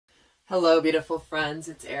Hello, beautiful friends.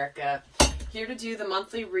 It's Erika here to do the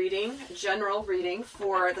monthly reading, general reading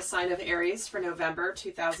for the sign of Aries for November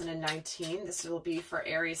 2019. This will be for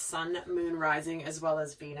Aries sun, moon, rising, as well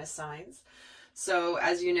as Venus signs. So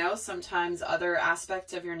as you know, sometimes other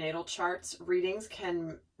aspects of your natal charts readings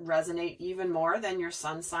can resonate even more than your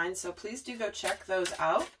sun sign. So please do go check those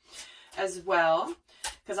out as well,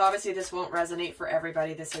 because obviously this won't resonate for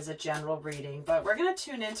everybody. This is a general reading, but we're going to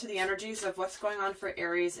tune into the energies of what's going on for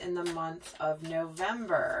Aries in the month of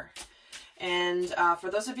November. And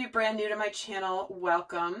for those of you brand new to my channel,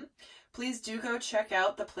 welcome. Please do go check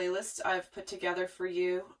out the playlists I've put together for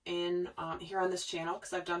you in here on this channel,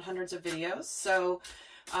 because I've done hundreds of videos. So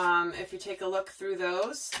if you take a look through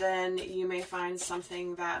those, then you may find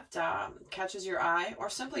something that catches your eye, or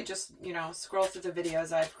simply just, you know, scroll through the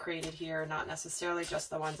videos I've created here, not necessarily just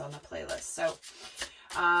the ones on the playlist. So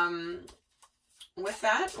with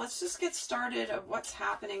that, let's just get started of what's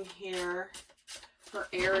happening here for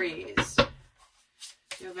Aries,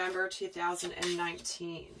 November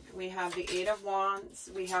 2019. We have the Eight of Wands,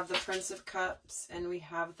 we have the Prince of Cups, and we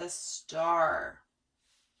have the Star.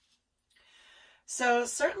 So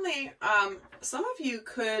certainly, some of you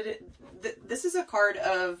could, this is a card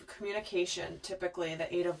of communication, typically,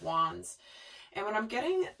 the Eight of Wands. And when I'm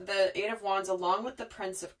getting the Eight of Wands along with the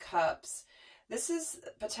Prince of Cups, this is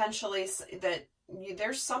potentially that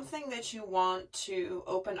there's something that you want to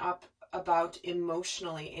open up about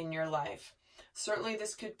emotionally in your life. Certainly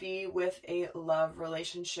this could be with a love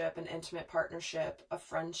relationship, an intimate partnership, a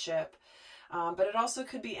friendship, but it also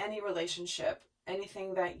could be any relationship.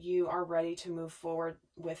 Anything that you are ready to move forward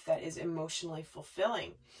with that is emotionally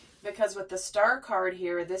fulfilling. Because with the Star card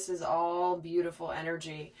here, this is all beautiful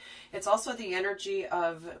energy. It's also the energy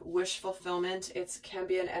of wish fulfillment. It can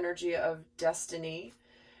be an energy of destiny,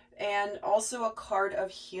 and also a card of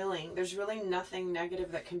healing. There's really nothing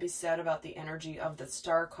negative that can be said about the energy of the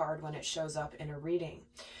Star card when it shows up in a reading.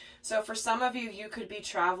 So for some of you, you could be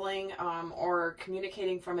traveling or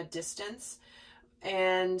communicating from a distance,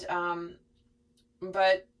 and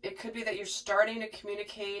but it could be that you're starting to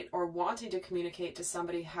communicate or wanting to communicate to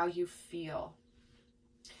somebody how you feel.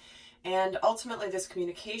 And ultimately this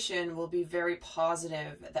communication will be very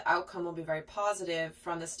positive. The outcome will be very positive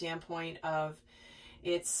from the standpoint of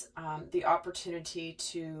it's the opportunity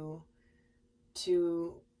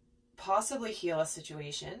to possibly heal a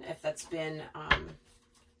situation, if that's been,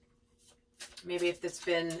 maybe if it's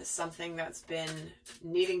been something that's been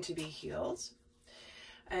needing to be healed.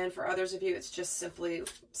 And for others of you, it's just simply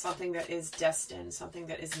something that is destined, something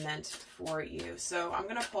that is meant for you. So I'm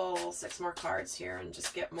going to pull 6 more cards here and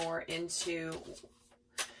just get more into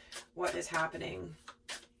what is happening.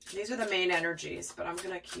 These are the main energies, but I'm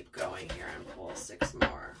going to keep going here and pull 6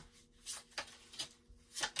 more.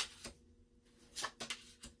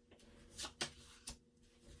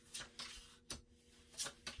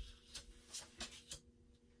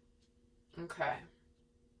 Okay.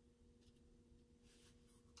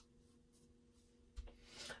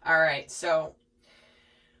 All right, so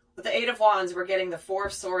with the Eight of Wands, we're getting the Four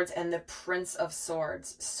of Swords and the Prince of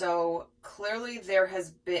Swords. So clearly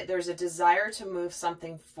there's a desire to move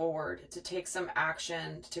something forward, to take some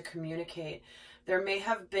action, to communicate. There may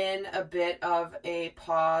have been a bit of a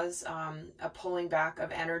pause, a pulling back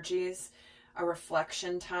of energies, a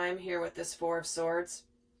reflection time here with this Four of Swords.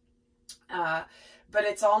 But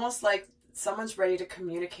it's almost like someone's ready to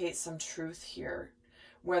communicate some truth here,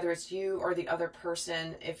 whether it's you or the other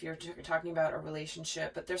person, if you're talking about a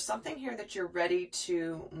relationship. But there's something here that you're ready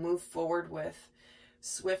to move forward with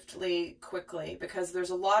swiftly, quickly, because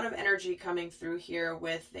there's a lot of energy coming through here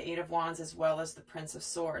with the Eight of Wands as well as the Prince of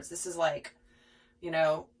Swords. This is like, you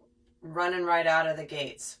know, running right out of the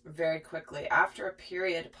gates very quickly after a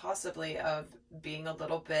period possibly of being a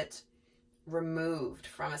little bit removed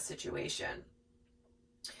from a situation.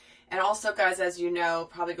 And also, guys, as you know,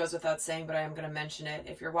 probably goes without saying, but I am going to mention it.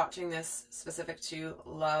 If you're watching this specific to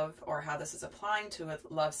love, or how this is applying to a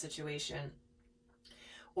love situation,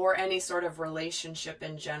 or any sort of relationship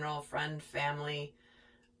in general, friend, family,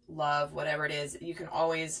 love, whatever it is, you can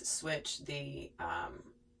always switch the,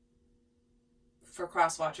 for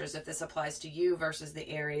cross watchers, if this applies to you versus the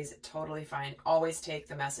Aries, totally fine. Always take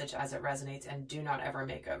the message as it resonates, and do not ever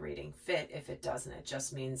make a reading fit if it doesn't. It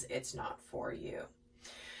just means it's not for you.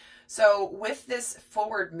 So with this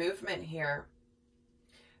forward movement here,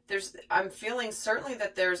 I'm feeling certainly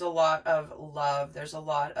that there's a lot of love. There's a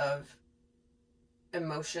lot of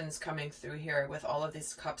emotions coming through here with all of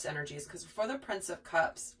these Cups energies. Because for the Prince of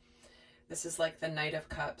Cups, this is like the Knight of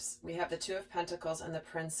Cups. We have the Two of Pentacles and the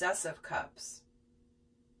Princess of Cups.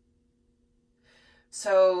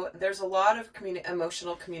 So there's a lot of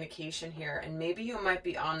emotional communication here, and maybe you might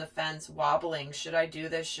be on the fence, wobbling. Should I do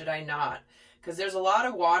this? Should I not? Because there's a lot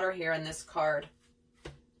of water here in this card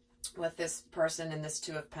with this person and this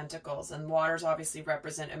Two of Pentacles. And waters obviously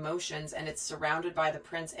represent emotions, and it's surrounded by the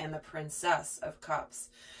Prince and the Princess of Cups.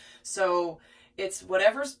 So it's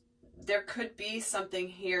whatever's, there could be something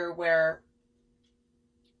here where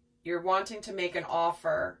you're wanting to make an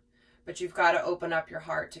offer, but you've got to open up your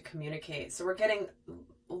heart to communicate. So we're getting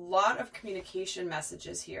a lot of communication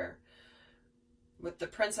messages here with the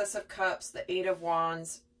Princess of Cups, the Eight of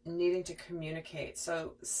Wands, needing to communicate.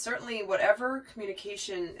 So certainly whatever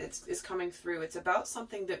communication is coming through, it's about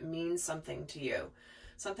something that means something to you,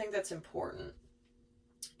 something that's important.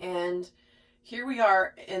 And here we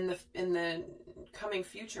are in the coming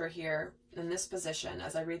future here in this position,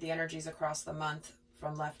 as I read the energies across the month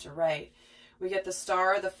from left to right. We get the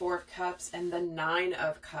Star, the Four of Cups, and the Nine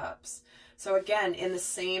of Cups. So again, in the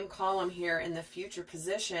same column here in the future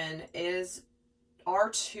position are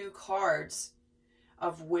two cards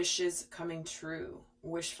of wishes coming true,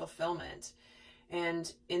 wish fulfillment.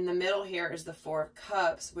 And in the middle here is the Four of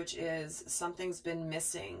Cups, which is something's been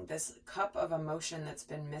missing, this cup of emotion that's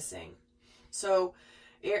been missing. So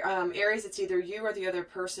Aries, it's either you or the other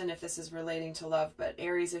person if this is relating to love, but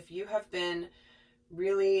Aries, if you have been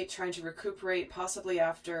really trying to recuperate, possibly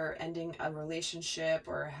after ending a relationship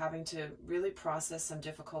or having to really process some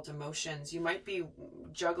difficult emotions, you might be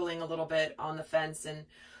juggling a little bit on the fence and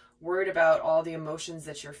worried about all the emotions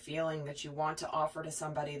that you're feeling, that you want to offer to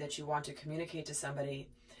somebody, that you want to communicate to somebody.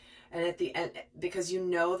 And at the end, because you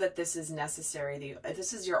know that this is necessary,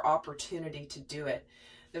 this is your opportunity to do it.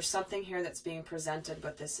 There's something here that's being presented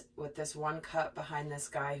with this one cup behind this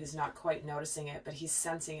guy who's not quite noticing it, but he's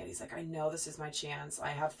sensing it. He's like, I know this is my chance.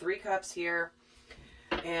 I have 3 cups here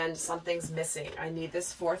and something's missing. I need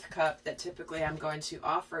this 4th cup that typically I'm going to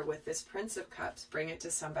offer with this Prince of Cups, bring it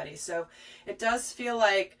to somebody. So it does feel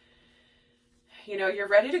like, you know, you're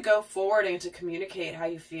ready to go forward and to communicate how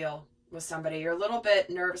you feel with somebody. You're a little bit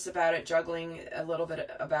nervous about it, juggling a little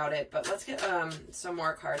bit about it, but let's get some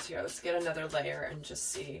more cards here. Let's get another layer and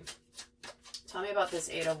just see. Tell me about this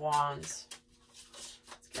Eight of Wands.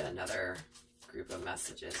 Let's get another group of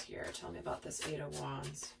messages here. Tell me about this Eight of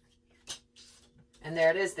Wands. And there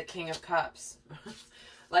it is, the King of Cups.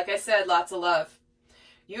 Like I said, lots of love.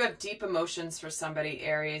 You have deep emotions for somebody,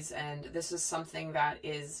 Aries, and this is something that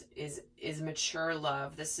is mature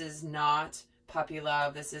love. This is not puppy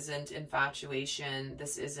love. This isn't infatuation.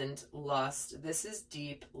 This isn't lust. This is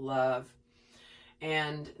deep love.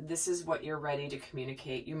 And this is what you're ready to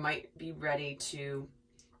communicate. You might be ready to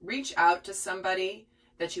reach out to somebody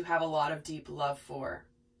that you have a lot of deep love for.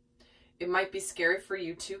 It might be scary for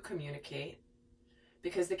you to communicate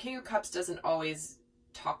because the King of Cups doesn't always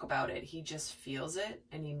talk about it. He just feels it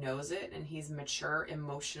and he knows it, and he's mature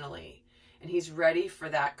emotionally, and he's ready for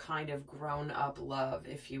that kind of grown-up love,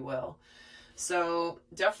 if you will. So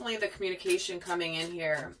definitely the communication coming in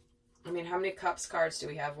here. I mean, how many cups cards do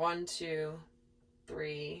we have? 1, 2,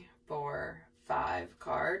 3, 4, 5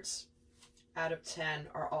 cards out of 10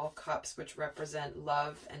 are all cups, which represent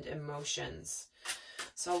love and emotions.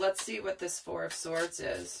 So let's see what this Four of Swords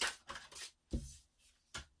is.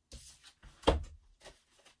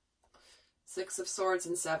 6 of Swords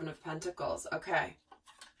and 7 of Pentacles. Okay.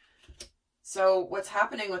 So what's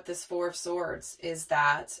happening with this Four of Swords is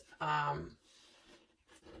that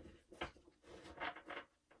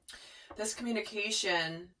this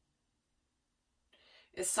communication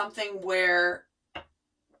is something where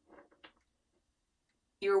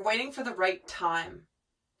you're waiting for the right time.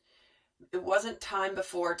 It wasn't time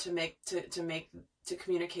before to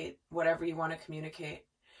communicate whatever you want to communicate.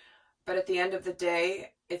 But at the end of the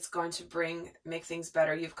day, it's going to make things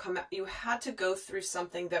better. You had to go through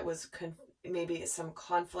something that was maybe some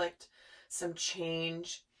conflict, some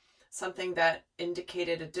change, something that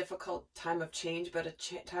indicated a difficult time of change, but a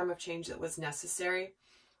time of change that was necessary.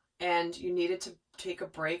 And you needed to take a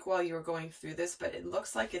break while you were going through this, but it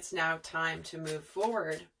looks like it's now time to move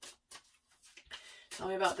forward. Tell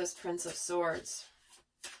me about this Prince of Swords.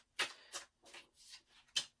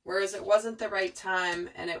 Whereas it wasn't the right time,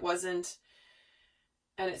 and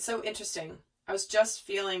it's so interesting. I was just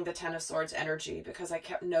feeling the 10 of Swords energy because I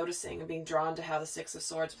kept noticing and being drawn to how the 6 of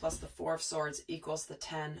Swords plus the 4 of Swords equals the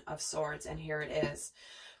 10 of Swords, and here it is.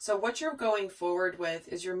 So what you're going forward with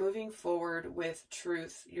is you're moving forward with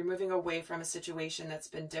truth. You're moving away from a situation that's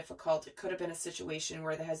been difficult. It could have been a situation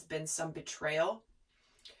where there has been some betrayal.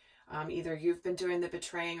 Either you've been doing the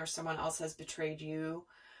betraying or someone else has betrayed you.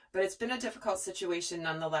 But it's been a difficult situation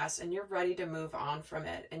nonetheless, and you're ready to move on from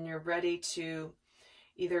it, and you're ready to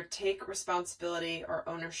either take responsibility or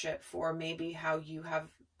ownership for maybe how you have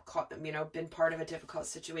been part of a difficult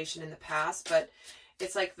situation in the past. But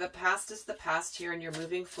it's like the past is the past here, and you're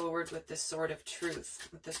moving forward with this sword of truth,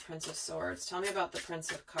 with this Prince of Swords. Tell me about the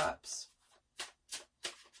Prince of Cups.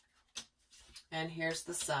 And here's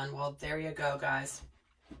the Sun. Well, there you go, guys.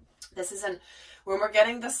 This is when we're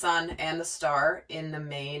getting the Sun and the Star in the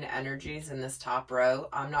main energies in this top row,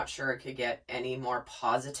 I'm not sure it could get any more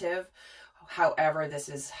positive. However, this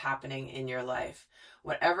is happening in your life.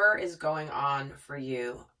 Whatever is going on for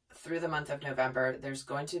you through the month of November, there's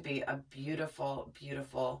going to be a beautiful,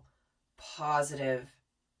 beautiful, positive,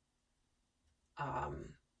 I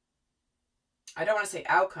don't want to say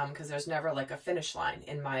outcome, because there's never like a finish line,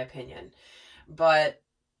 in my opinion. But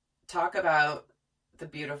talk about the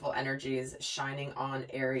beautiful energies shining on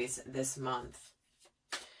Aries this month.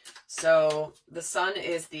 So the Sun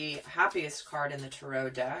is the happiest card in the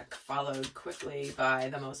Tarot deck, followed quickly by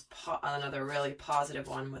the another really positive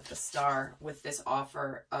one with the Star, with this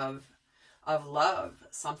offer of love,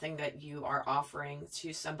 something that you are offering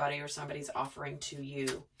to somebody or somebody's offering to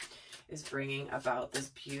you, is bringing about this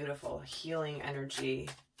beautiful healing energy,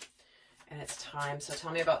 and it's time. So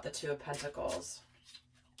tell me about the Two of Pentacles.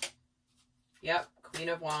 Yep. Queen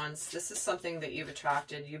of Wands. This is something that you've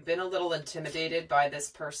attracted. You've been a little intimidated by this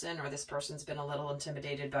person, or this person's been a little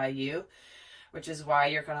intimidated by you, which is why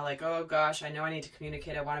you're kind of like, oh gosh, I know I need to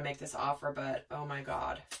communicate. I want to make this offer, but oh my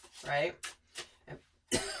God, right?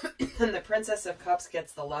 And the Princess of Cups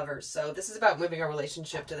gets the Lovers. So this is about moving a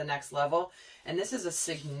relationship to the next level. And this is a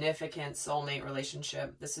significant soulmate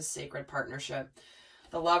relationship. This is sacred partnership.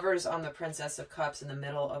 The Lovers on the Princess of Cups in the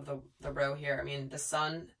middle of the row here. I mean, the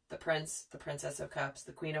Sun, the Prince, the Princess of Cups,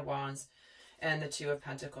 the Queen of Wands, and the Two of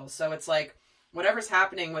Pentacles. So it's like whatever's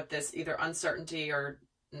happening with this, either uncertainty or,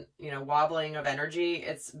 wobbling of energy,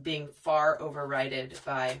 it's being far overridden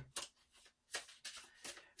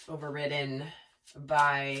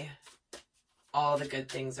by all the good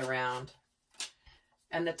things around.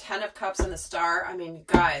 And the Ten of Cups and the Star. I mean,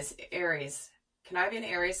 guys, Aries. Can I be an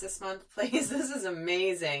Aries this month, please? This is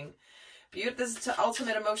amazing. This is to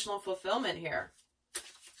ultimate emotional fulfillment here.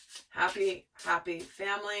 Happy, happy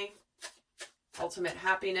family. Ultimate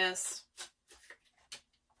happiness.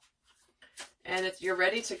 And you're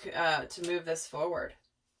ready to move this forward.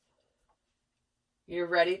 You're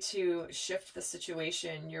ready to shift the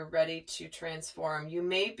situation. You're ready to transform. You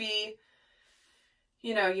may be,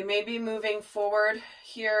 you may be moving forward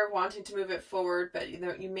here, wanting to move it forward, but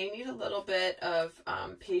you may need a little bit of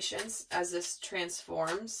patience as this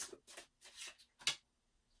transforms.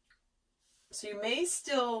 So you may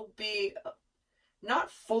still be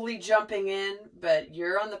not fully jumping in, but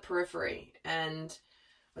you're on the periphery, and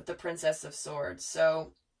with the Princess of Swords.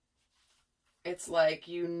 So it's like,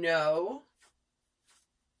 because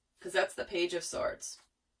that's the Page of Swords.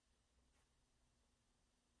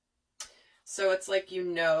 So it's like,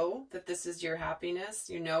 that this is your happiness.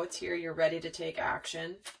 It's here. You're ready to take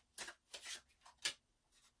action.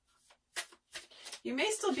 You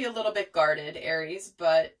may still be a little bit guarded, Aries,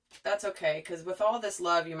 but that's okay, because with all this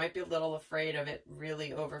love, you might be a little afraid of it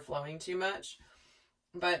really overflowing too much.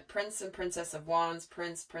 But Prince and Princess of Wands,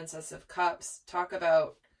 Prince, Princess of Cups, talk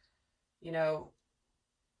about,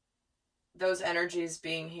 those energies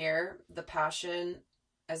being here, the passion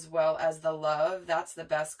as well as the love. That's the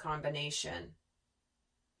best combination.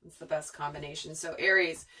 It's the best combination. So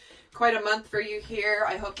Aries, quite a month for you here.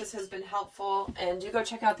 I hope this has been helpful, and do go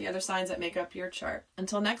check out the other signs that make up your chart.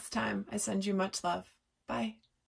 Until next time, I send you much love. Bye.